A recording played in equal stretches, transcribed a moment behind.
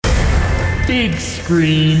Big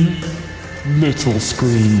screen, little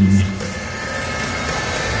screen.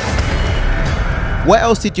 What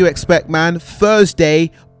else did you expect, man?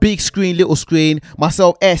 Thursday, big screen, little screen.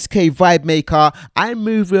 Myself, SK Vibe Maker, and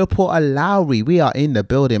movie reporter Lowry. We are in the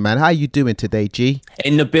building, man. How you doing today, G?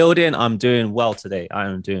 In the building, I'm doing well today. I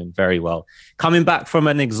am doing very well. Coming back from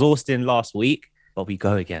an exhausting last week, but we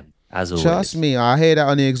go again, as always. Trust me, I hear that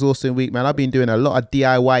on the exhausting week, man. I've been doing a lot of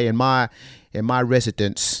DIY in my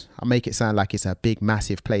residence. I make it sound like it's a big,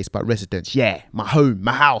 massive place, but residence, yeah, my home,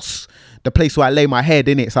 my house, the place where I lay my head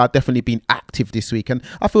in it. So I've definitely been active this week, and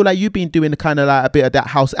I feel like you've been doing kind of like a bit of that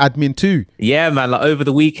house admin too. Yeah, man. Like over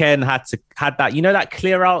the weekend, had that, that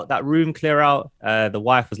clear out, that room clear out. The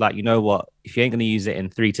wife was like, you know what? If you ain't gonna use it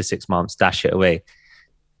in 3 to 6 months, dash it away.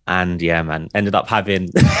 And yeah, man, ended up having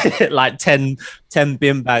like 10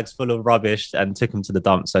 bin bags full of rubbish and took them to the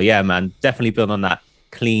dump. So yeah, man, definitely build on that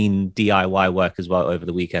clean DIY work as well over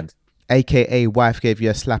the weekend. AKA wife gave you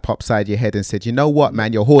a slap upside your head and said, you know what,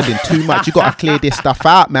 man, you're hoarding too much. You got to clear this stuff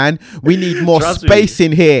out, man. We need more space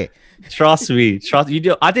in here. Trust me.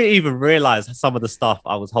 I didn't even realize some of the stuff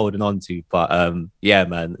I was holding on to, but yeah,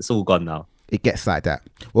 man, it's all gone now. It gets like that.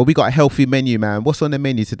 Well, we got a healthy menu, man. What's on the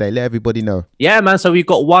menu today? Let everybody know. Yeah, man. So we've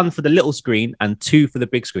got 1 for the little screen and 2 for the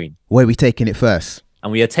big screen. Where are we taking it first?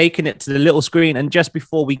 And we are taking it to the little screen. And just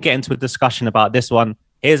before we get into a discussion about this one,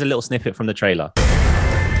 here's a little snippet from the trailer.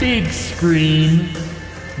 Big screen,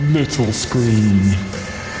 little screen.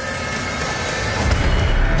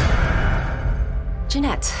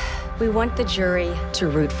 Jeanette, we want the jury to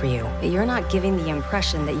root for you, but you're not giving the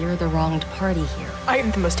impression that you're the wronged party here. I am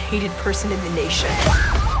the most hated person in the nation.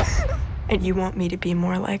 And you want me to be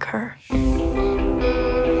more like her.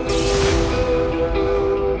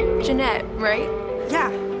 Jeanette, right? Yeah,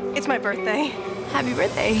 it's my birthday. Happy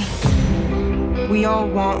birthday. We all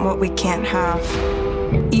want what we can't have,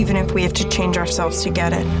 even if we have to change ourselves to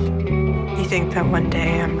get it. You think that one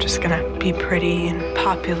day I'm just gonna be pretty and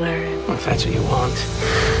popular? Well, if that's what you want.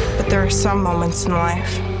 But there are some moments in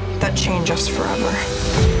life that change us forever.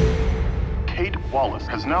 Kate Wallace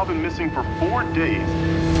has now been missing for 4 days.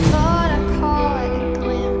 Thought I caught a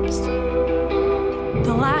glimpse.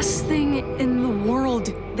 The last thing in the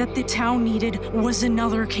world that the town needed was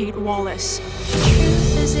another Kate Wallace.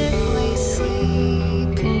 Truth is it lay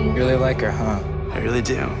sleeping. You really like her, huh? I really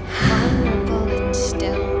do. Vulnerable and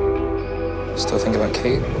still. Still think about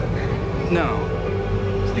Kate? No.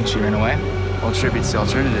 Think she ran away? Old tributes the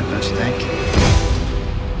alternative, don't you think?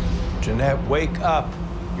 Jeanette, wake up.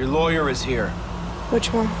 Your lawyer is here.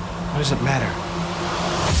 Which one? What does it matter?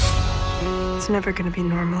 It's never gonna be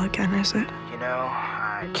normal again, is it? You know,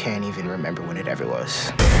 I can't even remember when it ever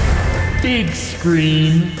was. Big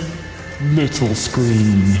screen, little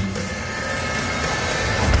screen.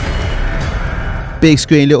 Big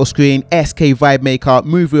screen, little screen, SK Vibe Maker,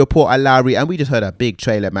 movie reporter Lowry, and we just heard a big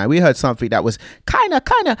trailer, man. We heard something that was kind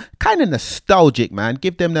of nostalgic, man.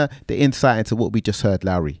 Give them the insight into what we just heard,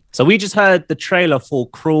 Lowry. So we just heard the trailer for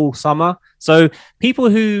Cruel Summer. So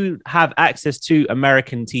people who have access to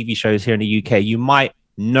American TV shows here in the UK, you might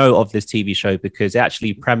know of this TV show because it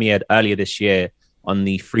actually premiered earlier this year on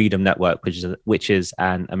the Freedom Network, which is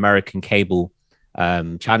an American cable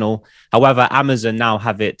channel. However, Amazon now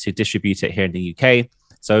have it to distribute it here in the UK.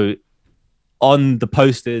 So on the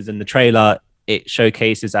posters and the trailer, it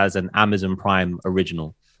showcases as an Amazon Prime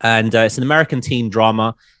original. And it's an American teen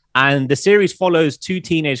drama. And the series follows 2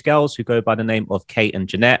 teenage girls who go by the name of Kate and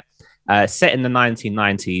Jeanette, set in the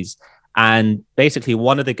 1990s. And basically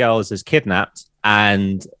one of the girls is kidnapped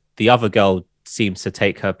and the other girl seems to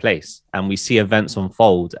take her place. And we see events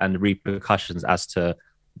unfold and the repercussions as to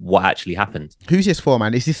what actually happened. Who's this for,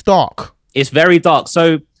 man? Is this dark? It's very dark.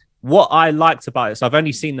 So what I liked about it, so I've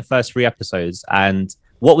only seen the first 3 episodes, and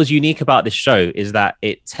what was unique about this show is that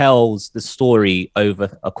it tells the story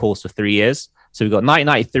over a course of 3 years. So we've got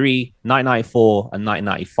 1993, 1994, and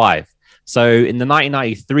 1995. So in the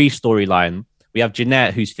 1993 storyline, we have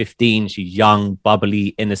Jeanette, who's 15. She's young,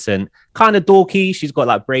 bubbly, innocent, kind of dorky. She's got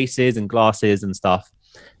like braces and glasses and stuff.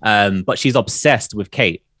 But she's obsessed with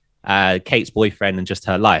Kate. Kate's boyfriend and just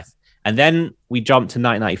her life. And then we jump to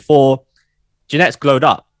 1994. Jeanette's glowed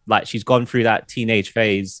up. Like she's gone through that teenage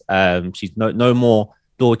phase. She's no more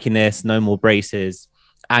dorkiness, no more braces.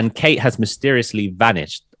 And Kate has mysteriously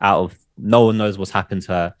vanished out of no one knows what's happened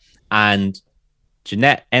to her. And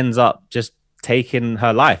Jeanette ends up just taking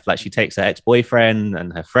her life. Like she takes her ex-boyfriend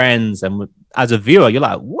and her friends. And as a viewer, you're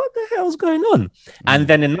like, what the hell's going on? And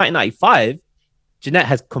then in 1995, Jeanette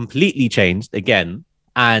has completely changed again.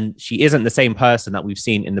 And she isn't the same person that we've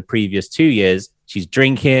seen in the previous 2 years. She's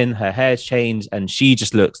drinking, her hair's changed, and she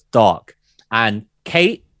just looks dark. And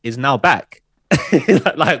Kate is now back.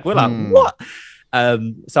 Like we're like, what?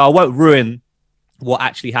 So I won't ruin what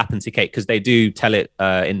actually happened to Kate because they do tell it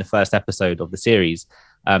in the first episode of the series.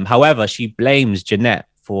 However, she blames Jeanette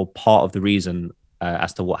for part of the reason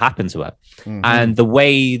as to what happened to her. And the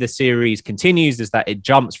way the series continues is that it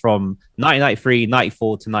jumps from 1993,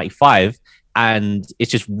 94 to 95, and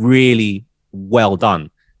it's just really well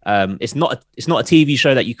done. It's not a TV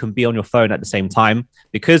show that you can be on your phone at the same time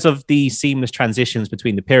because of the seamless transitions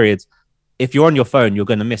between the periods. If you're on your phone, you're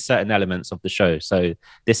going to miss certain elements of the show. So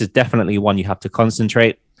this is definitely one you have to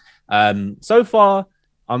concentrate. So far,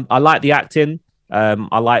 I like the acting.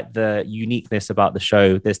 I like the uniqueness about the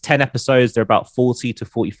show. There's 10 episodes. They're about 40 to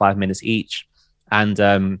 45 minutes each.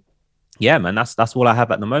 And yeah, man, that's all I have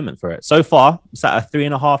at the moment for it. So far, it's at a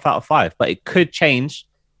 3.5 out of 5, but it could change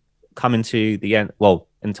coming to the end. Well,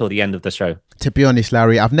 until the end of the show. To be honest,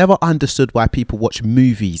 Larry, I've never understood why people watch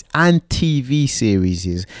movies and TV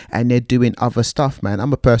series and they're doing other stuff, man.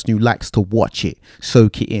 I'm a person who likes to watch it,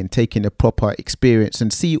 soak it in, take in the proper experience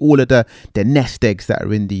and see all of the nest eggs that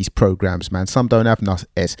are in these programs, man. Some don't have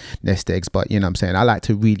nest eggs, but you know what I'm saying? I like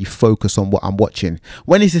to really focus on what I'm watching.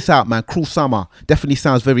 When is this out, man? Cruel Summer definitely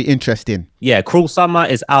sounds very interesting. Yeah, Cruel Summer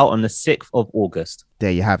is out on the 6th of August.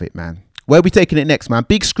 There you have it, man. Where are we taking it next, man?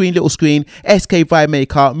 Big screen, little screen, SK Vibe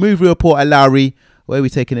Maker, movie reporter Larry. Where are we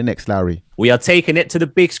taking it next, Larry? We are taking it to the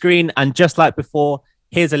big screen, and just like before,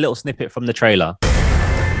 here's a little snippet from the trailer.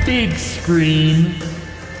 Big screen,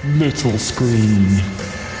 little screen.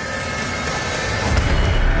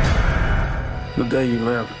 The day you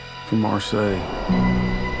left for Marseille,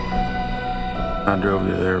 I drove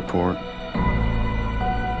to the airport.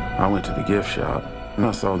 I went to the gift shop, and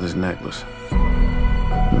I saw this necklace.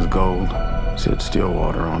 It was gold, said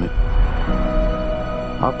Stillwater on it.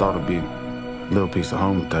 I thought it'd be a little piece of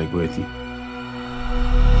home to take with you.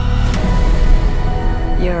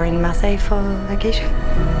 You're in Marseille for vacation?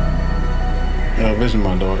 Yeah, I visit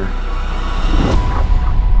my daughter.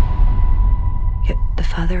 You're the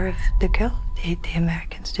father of the girl, the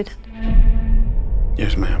American student?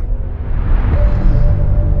 Yes, ma'am.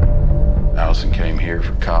 Allison came here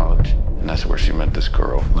for college, and that's where she met this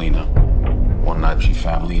girl, Lena. One night she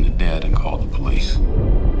found Lena dead and called the police.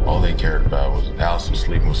 All they cared about was Allison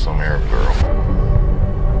sleeping with some Arab girl.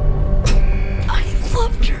 I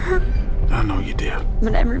loved her. I know you did.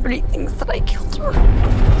 But everybody thinks that I killed her.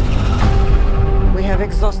 We have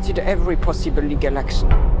exhausted every possible legal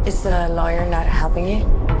action. Is the lawyer not helping you?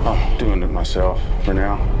 I'm doing it myself for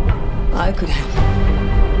now. I could help.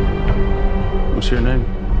 What's your name?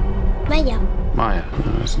 Maya. Maya.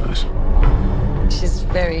 Oh, that's nice. She's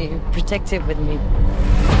very protective with me.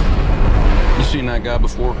 You seen that guy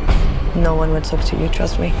before? No one would talk to you,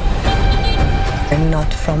 trust me. I'm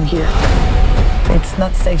not from here. It's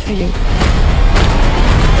not safe for you.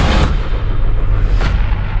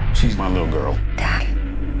 She's my little girl. Dad,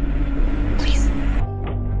 please.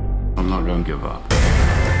 I'm not gonna give up.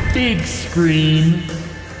 Big screen,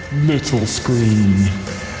 little screen.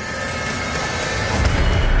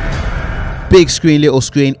 Big screen, little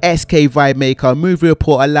screen, SK Vibe Maker, movie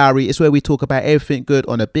reporter Larry. It's where we talk about everything good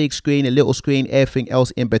on a big screen, a little screen, everything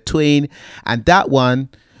else in between. And that one,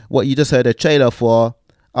 what you just heard a trailer for,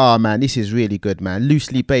 oh man, this is really good, man.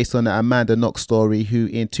 Loosely based on the Amanda Knox story, who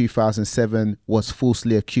in 2007 was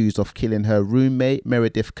falsely accused of killing her roommate,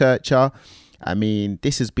 Meredith Kircher. I mean,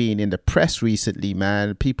 this has been in the press recently,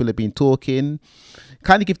 man. People have been talking.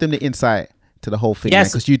 Kind of give them the insight to the whole thing,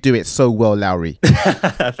 yes, because you do it so well, Lowry.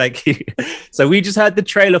 Thank you. So we just heard the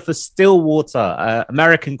trailer for Stillwater,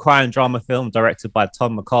 American crime drama film directed by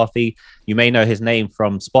Tom McCarthy. You may know his name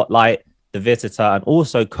from Spotlight, The Visitor, and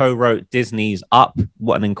also co-wrote Disney's Up.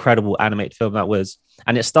 What an incredible animated film that was.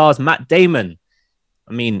 And it stars Matt Damon.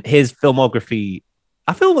 I mean, his filmography,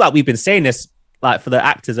 I feel like we've been saying this like for the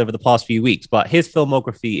actors over the past few weeks, but his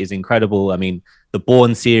filmography is incredible. I mean, the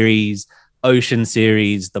Bourne series, Ocean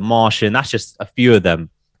series, The Martian, that's just a few of them.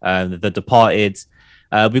 The Departed.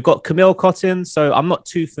 We've got Camille Cotton. So I'm not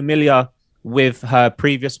too familiar with her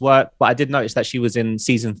previous work, but I did notice that she was in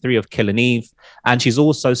season 3 of Killing Eve. And she's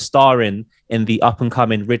also starring in the up and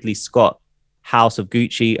coming Ridley Scott House of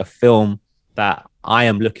Gucci, a film that I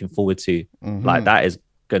am looking forward to. Like, that is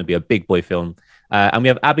going to be a big boy film. And we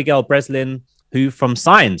have Abigail Breslin, who from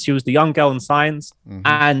Signs, she was the young girl in Signs,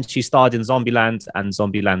 and she starred in Zombieland and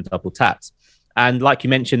Zombieland Double Tapped. And like you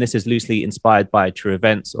mentioned, this is loosely inspired by true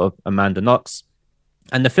events of Amanda Knox.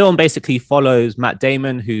 And the film basically follows Matt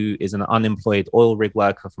Damon, who is an unemployed oil rig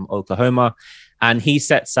worker from Oklahoma. And he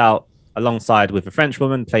sets out alongside with a French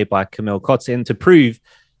woman played by Camille Cotton to prove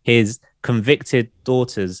his convicted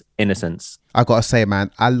daughter's innocence. I gotta say,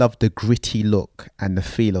 man, I love the gritty look and the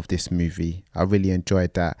feel of this movie. I really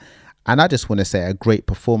enjoyed that. And I just want to say a great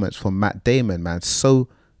performance from Matt Damon, man. So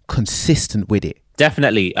consistent with it.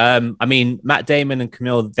 Definitely. I mean, Matt Damon and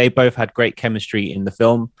Camille, they both had great chemistry in the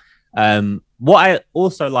film. What I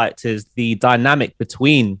also liked is the dynamic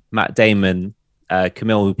between Matt Damon,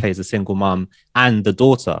 Camille, who plays a single mom, and the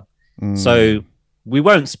daughter. So we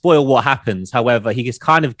won't spoil what happens. However, he is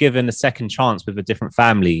kind of given a second chance with a different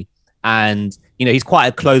family. And, you know, he's quite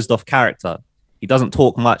a closed off character. He doesn't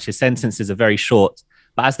talk much. His sentences are very short.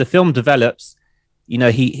 But as the film develops, you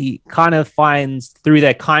know, he kind of finds through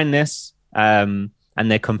their kindness and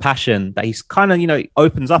their compassion that he's kind of, you know,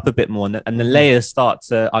 opens up a bit more, and the layers start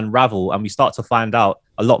to unravel, and we start to find out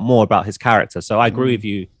a lot more about his character. So I agree with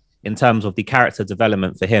you in terms of the character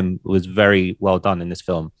development for him was very well done in this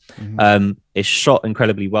film. It's shot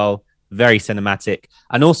incredibly well, very cinematic.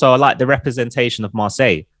 And also I like the representation of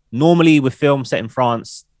Marseille. Normally with films set in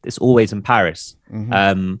France, it's always in Paris.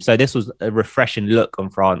 So this was a refreshing look on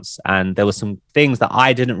France, and there were some things that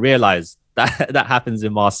I didn't realize that happens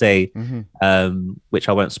in Marseille, which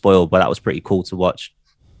I won't spoil, but that was pretty cool to watch.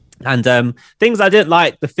 And things I didn't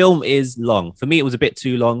like, the film is long. For me, it was a bit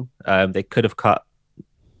too long. They could have cut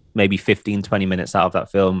maybe 15-20 minutes out of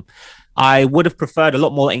that film. I would have preferred a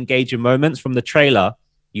lot more engaging moments. From the trailer,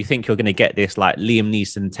 you think you're going to get this like Liam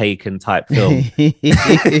Neeson Taken type film,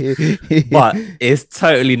 but it's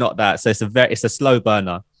totally not that. So it's a slow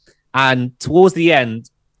burner, and towards the end,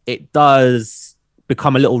 it does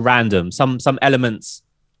become a little random. Some elements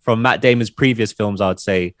from Matt Damon's previous films, I'd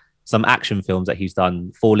say, some action films that he's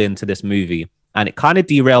done, fall into this movie, and it kind of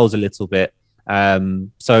derails a little bit.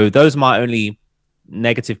 So those are my only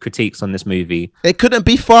negative critiques on this movie. It couldn't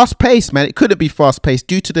be fast paced, man. It couldn't be fast paced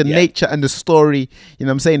due to the nature and the story. You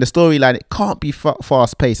know what I'm saying? The storyline, it can't be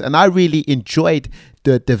fast paced. And I really enjoyed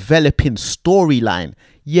the developing storyline.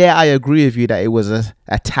 Yeah, I agree with you that it was a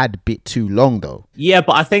tad bit too long though. Yeah,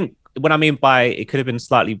 but I think what I mean by it could have been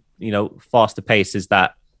slightly, you know, faster paced is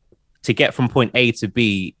that to get from point A to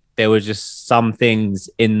B, there were just some things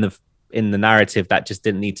in the narrative that just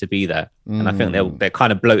didn't need to be there. And I think they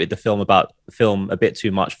kind of bloated the film a bit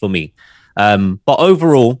too much for me. But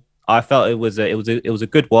overall, I felt it was a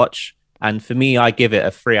good watch. And for me, I give it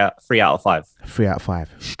a 3 out of 5. 3 out of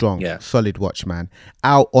 5. Strong. Yeah. Solid watch, man.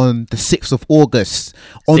 Out on the 6th of August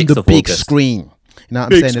on the big screen. You know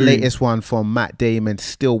what I'm saying? The latest one from Matt Damon,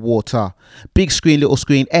 Stillwater. Big screen, little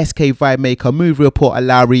screen, SK Vibe Maker, movie reporter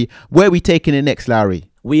Larry. Where are we taking it next, Larry?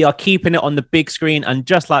 We are keeping it on the big screen, and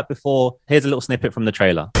just like before, here's a little snippet from the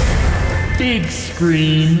trailer. Big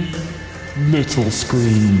screen, little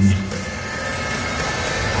screen.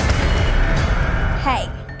 Hey,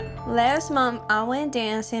 last month I went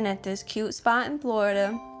dancing at this cute spot in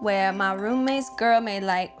Florida where my roommate's girl made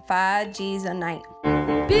like 5 G's a night.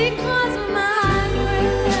 Because of my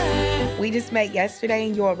We just met yesterday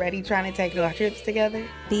and you're already trying to take our trips together?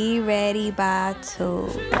 Be ready by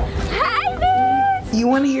 2. You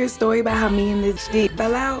want to hear a story about how me and this shit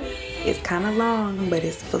fell out? It's kind of long, but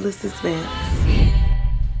it's full of suspense.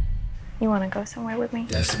 You want to go somewhere with me?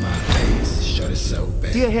 That's my pace. Shut it so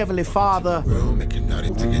bad. Dear Heavenly Father,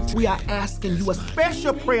 we are asking you a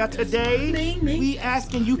special prayer today. We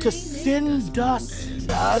asking you to send us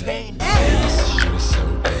again.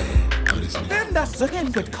 Send us again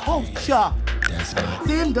with culture.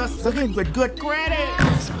 Send us again with good credit.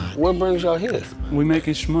 What brings y'all here? We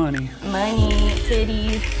making money. Money,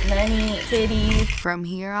 titties, money, titties. From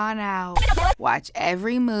here on out, watch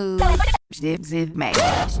every move Zip Zip make.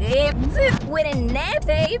 Zip Zip with a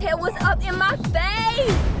nappy. It was up in my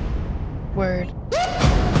face. Word.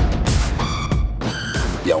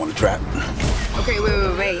 Y'all want to trap? Okay,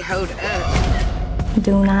 wait, hold up.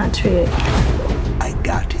 Do not trip. I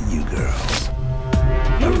got you, girls.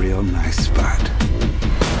 A real nice spot.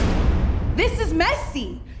 This is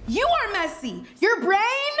messy. You are messy. Your brain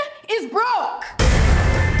is broke.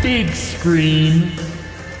 Big screen,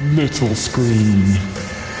 little screen.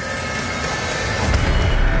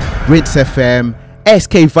 Rinse FM,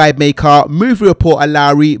 SK Vibe Maker, movie reporter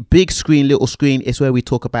Larry, big screen, little screen is where we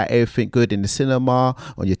talk about everything good in the cinema,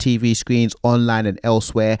 on your TV screens, online and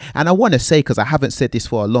elsewhere. And I want to say, because I haven't said this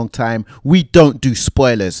for a long time, we don't do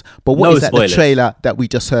spoilers. But what is that the trailer that we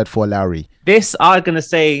just heard for, Larry? This, I'm going to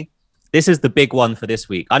say, this is the big one for this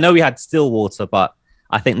week. I know we had Stillwater, but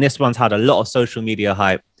I think this one's had a lot of social media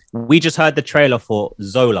hype. We just heard the trailer for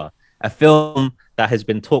Zola, a film that has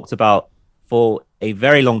been talked about for a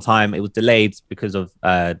very long time. It was delayed because of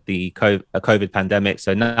the COVID pandemic.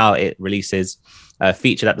 So now it releases,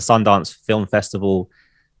 featured at the Sundance Film Festival,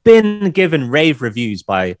 been given rave reviews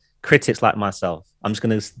by critics like myself. I'm just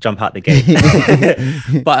going to jump out the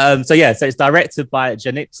gate. But so it's directed by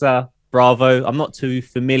Janixa Bravo. I'm not too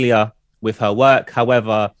familiar with her work.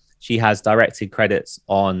 However, she has directed credits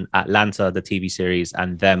on Atlanta, the TV series,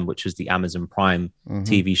 and Them, which was the Amazon Prime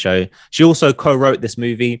TV show. She also co-wrote this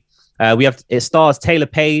movie. It stars Taylor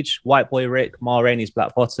Page, White Boy Rick, Ma Rainey's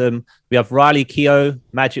Black Bottom. We have Riley Keough,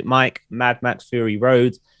 Magic Mike, Mad Max Fury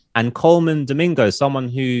Road, and Coleman Domingo, someone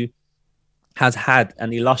who has had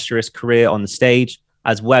an illustrious career on the stage,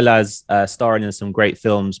 as well as starring in some great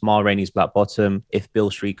films, Ma Rainey's Black Bottom, If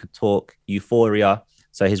Beale Street Could Talk, Euphoria.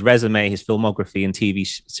 So his resume, his filmography and TV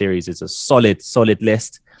series is a solid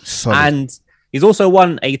list. And he's also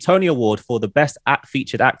won a Tony Award for the best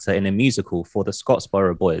featured actor in a musical for the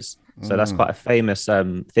Scottsboro Boys. So that's quite a famous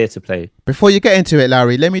theatre play. Before you get into it,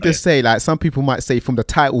 Larry, let me just say, like, some people might say from the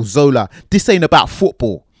title Zola, this ain't about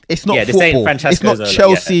football. It's not football. It's not Zola.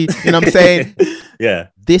 Chelsea. You know what I'm saying? Yeah.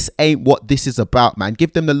 This ain't what this is about, man.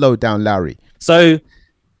 Give them the lowdown, Larry. So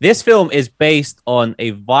this film is based on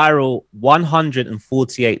a viral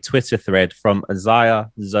 148 Twitter thread from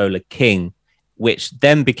Isaiah Zola King, which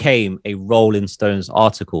then became a Rolling Stones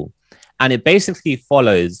article. And it basically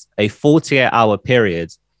follows a 48-hour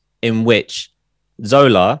period in which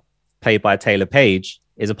Zola, played by Taylor Page,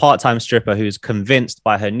 is a part-time stripper who's convinced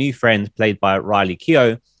by her new friend, played by Riley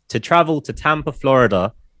Keough, to travel to Tampa,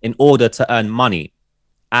 Florida, in order to earn money.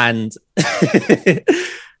 And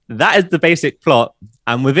that is the basic plot.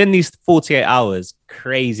 And within these 48 hours,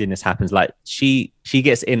 craziness happens. Like she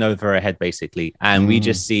gets in over her head, basically. And we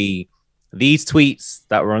just see these tweets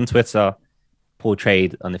that were on Twitter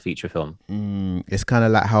portrayed on the feature film. It's kind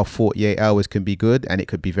of like how 48 hours can be good and it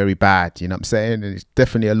could be very bad. You know what I'm saying? And it's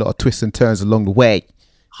definitely a lot of twists and turns along the way.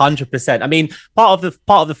 100%. I mean, part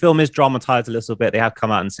of the film is dramatized a little bit. They have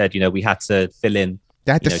come out and said, we had to fill in.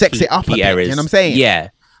 They had to sex it up a bit. Areas. You know what I'm saying? Yeah.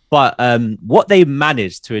 But what they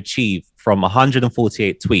managed to achieve from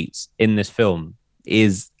 148 tweets in this film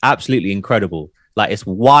is absolutely incredible. Like, it's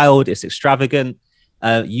wild, it's extravagant.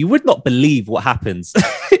 You would not believe what happens.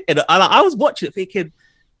 I was watching it thinking,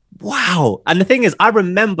 wow. And the thing is, I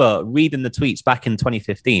remember reading the tweets back in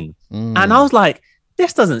 2015, and I was like,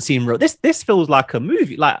 this doesn't seem real. This feels like a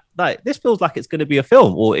movie. Like this feels like it's going to be a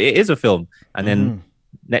film, or it is a film. And then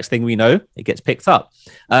next thing we know, it gets picked up.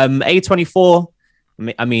 A24.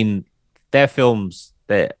 I mean, their films,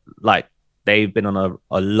 they've been on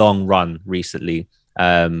a long run recently.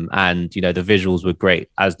 And the visuals were great,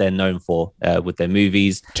 as they're known for with their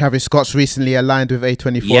movies. Travis Scott's recently aligned with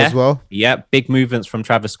A24 as well. Yeah, big movements from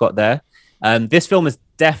Travis Scott there. This film is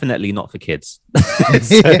definitely not for kids. Let's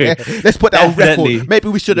put that on record. Maybe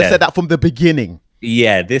we should have said that from the beginning.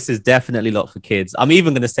 Yeah, this is definitely not for kids. I'm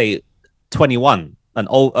even going to say 21 and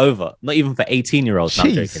over, not even for 18-year-olds. No,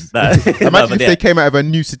 I'm joking. No. Imagine if they came out of a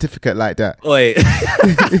new certificate like that. Oi.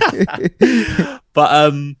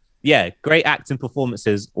 But great acting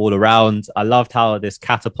performances all around. I loved how this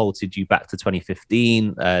catapulted you back to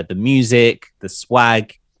 2015. The music, the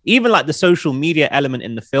swag, even like the social media element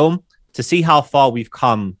in the film, to see how far we've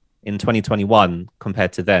come in 2021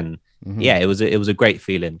 compared to then. It was a great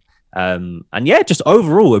feeling. Just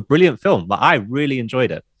overall a brilliant film. Like, I really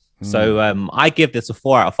enjoyed it. So I give this a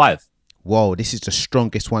 4 out of 5. Whoa, this is the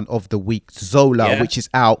strongest one of the week. Zola, which is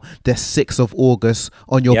out the 6th of August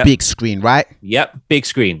on your big screen, right? Yep, big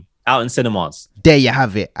screen, out in cinemas. There you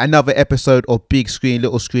have it. Another episode of Big Screen,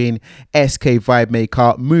 Little Screen, SK Vibe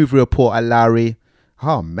Maker, movie reporter Larry.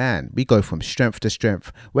 Oh man, we go from strength to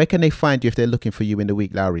strength. Where can they find you if they're looking for you in the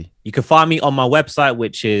week, Larry? You can find me on my website,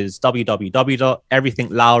 which is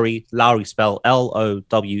www.everythinglowry, Lowry spelled LOWERY.com.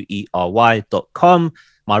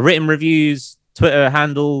 My written reviews, Twitter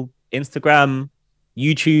handle, Instagram,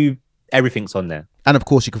 YouTube, everything's on there. And of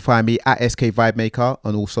course, you can find me at SK Vibe Maker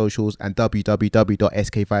on all socials and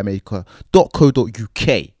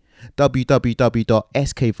www.skvibemaker.co.uk.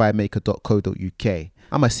 www.skvibemaker.co.uk.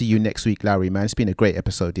 I'm going to see you next week, Larry, man. It's been a great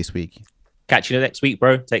episode this week. Catch you next week,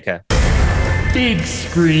 bro. Take care. Big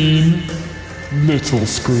screen, little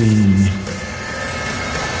screen.